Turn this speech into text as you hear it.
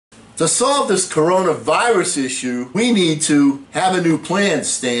To solve this coronavirus issue, we need to have a new plan,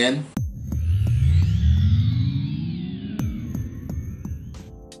 Stan.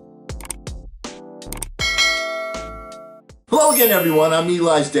 Hello again, everyone. I'm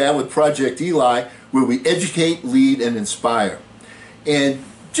Eli's dad with Project Eli, where we educate, lead, and inspire. And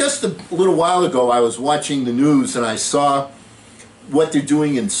just a little while ago, I was watching the news and I saw what they're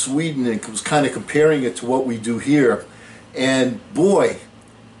doing in Sweden and was kind of comparing it to what we do here. And boy,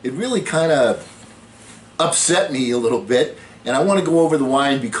 it really kind of upset me a little bit. And I want to go over the why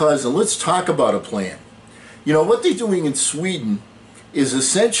and because, and let's talk about a plan. You know, what they're doing in Sweden is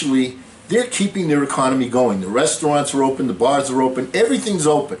essentially they're keeping their economy going. The restaurants are open, the bars are open, everything's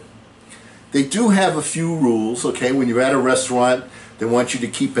open. They do have a few rules, okay? When you're at a restaurant, they want you to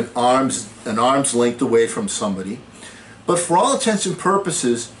keep an arm's length away from somebody. But for all intents and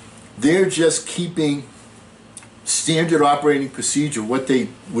purposes, they're just keeping standard operating procedure, what they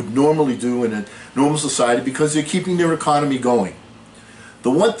would normally do in a normal society, because they're keeping their economy going.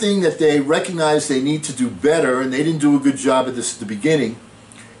 The one thing that they recognize they need to do better, and they didn't do a good job at this at the beginning,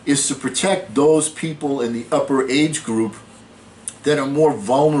 is to protect those people in the upper age group that are more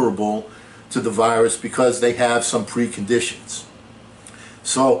vulnerable to the virus because they have some preconditions.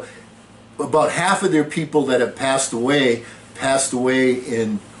 So about half of their people that have passed away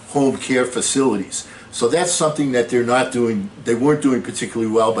in home care facilities. So that's something that they weren't doing particularly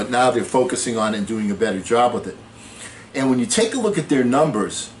well, but now they're focusing on and doing a better job with it. And when you take a look at their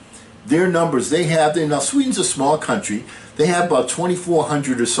numbers, now Sweden's a small country. They have about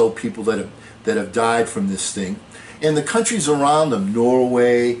 2,400 or so people that have died from this thing. And the countries around them,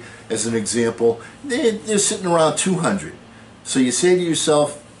 Norway as an example, they're sitting around 200. So you say to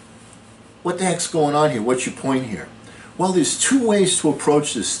yourself, what the heck's going on here? What's your point here? Well, there's two ways to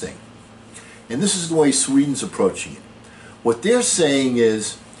approach this thing. And this is the way Sweden's approaching it. What they're saying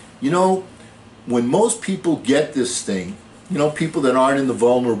is, you know, when most people get this thing, you know, people that aren't in the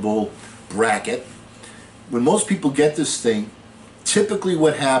vulnerable bracket, when most people get this thing, typically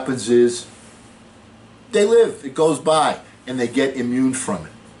what happens is they live, it goes by, and they get immune from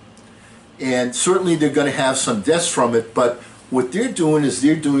it. And certainly they're going to have some deaths from it, but what they're doing is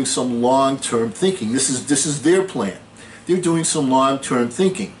they're doing some long-term thinking. This is their plan. They're doing some long-term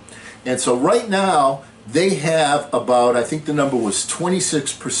thinking. And so right now, they have about, I think the number was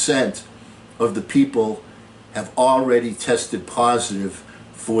 26% of the people have already tested positive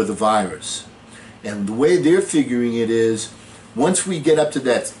for the virus. And the way they're figuring it is, once we get up to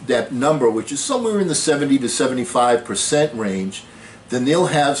that number, which is somewhere in the 70 to 75% range, then they'll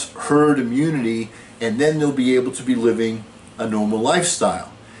have herd immunity, and then they'll be able to be living a normal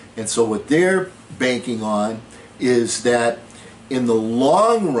lifestyle. And so what they're banking on is that in the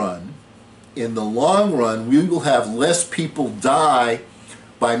long run, we will have less people die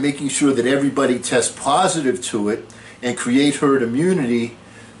by making sure that everybody tests positive to it and create herd immunity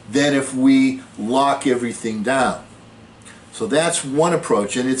than if we lock everything down. So that's one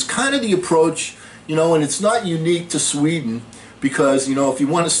approach, and it's kind of the approach, you know, and it's not unique to Sweden because, you know, if you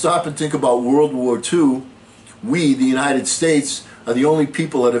want to stop and think about World War II, we, the United States, are the only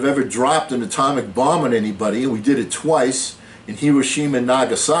people that have ever dropped an atomic bomb on anybody, and we did it twice in Hiroshima and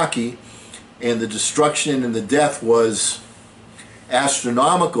Nagasaki, and the destruction and the death was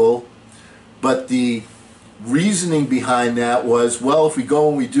astronomical, but the reasoning behind that was, well, if we go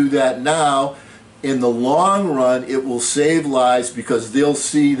and we do that now, in the long run it will save lives because they'll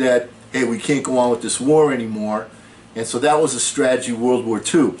see that, hey, we can't go on with this war anymore. And so that was a strategy World War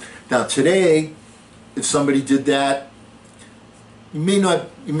II. Now today, if somebody did that, you may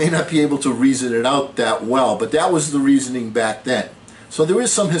not be able to reason it out that well, but that was the reasoning back then. So there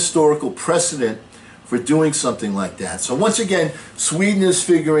is some historical precedent for doing something like that. So once again, Sweden is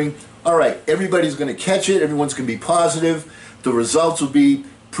figuring, all right, everybody's going to catch it, everyone's going to be positive, the results will be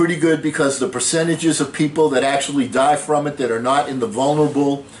pretty good because the percentages of people that actually die from it that are not in the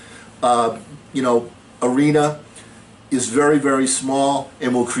vulnerable arena is very, very small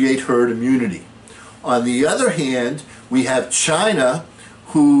and will create herd immunity. On the other hand, we have China,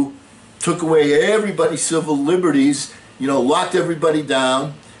 who took away everybody's civil liberties, you know, locked everybody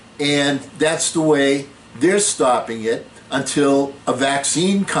down, and that's the way they're stopping it until a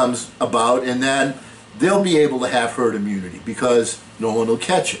vaccine comes about, and then they'll be able to have herd immunity because no one will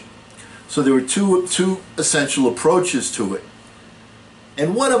catch it. So there were two essential approaches to it.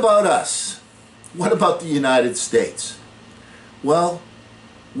 And what about us? What about the United States? Well,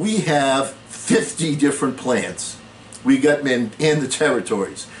 we have 50 different plans. We got in the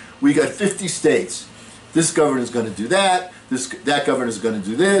territories. We got 50 states. This governor's going to do that. That governor's going to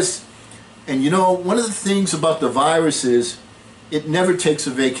do this. And you know, one of the things about the virus is it never takes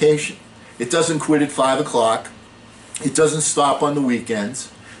a vacation. It doesn't quit at 5 o'clock. It doesn't stop on the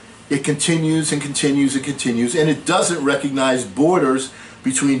weekends. It continues and continues and continues, and it doesn't recognize borders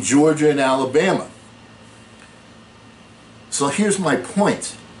between Georgia and Alabama. So here's my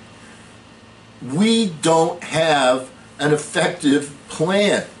point. We don't have an effective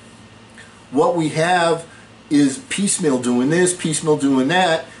plan. What we have is piecemeal doing this, piecemeal doing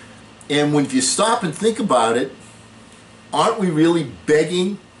that, and when you stop and think about it, aren't we really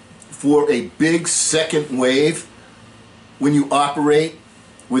begging for a big second wave when you operate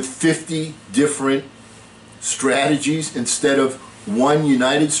with 50 different strategies instead of one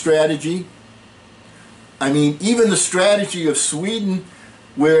united strategy? I mean, even the strategy of Sweden,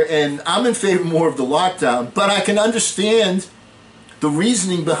 and I'm in favor more of the lockdown, but I can understand the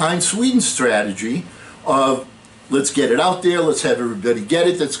reasoning behind Sweden's strategy of let's get it out there, let's have everybody get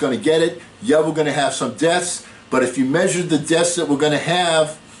it that's going to get it. Yeah, we're going to have some deaths, but if you measure the deaths that we're going to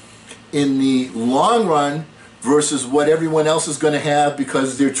have in the long run versus what everyone else is going to have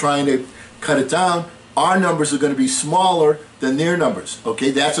because they're trying to cut it down, our numbers are going to be smaller than their numbers. Okay,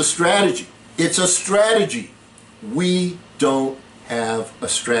 that's a strategy. It's a strategy. We don't have a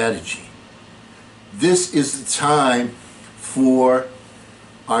strategy. This is the time for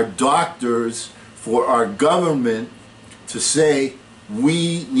our doctors, for our government to say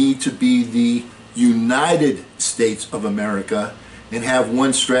we need to be the United States of America and have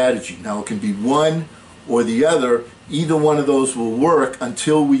one strategy. Now it can be one or the other. Either one of those will work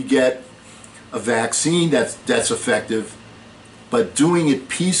until we get a vaccine that's effective. But doing it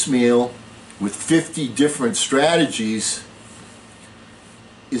piecemeal with 50 different strategies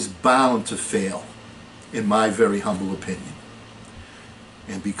is bound to fail, in my very humble opinion.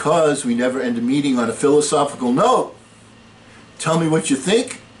 And because we never end a meeting on a philosophical note, tell me what you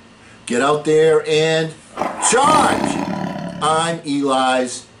think, get out there and charge! I'm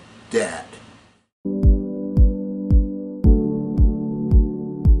Eli's dad.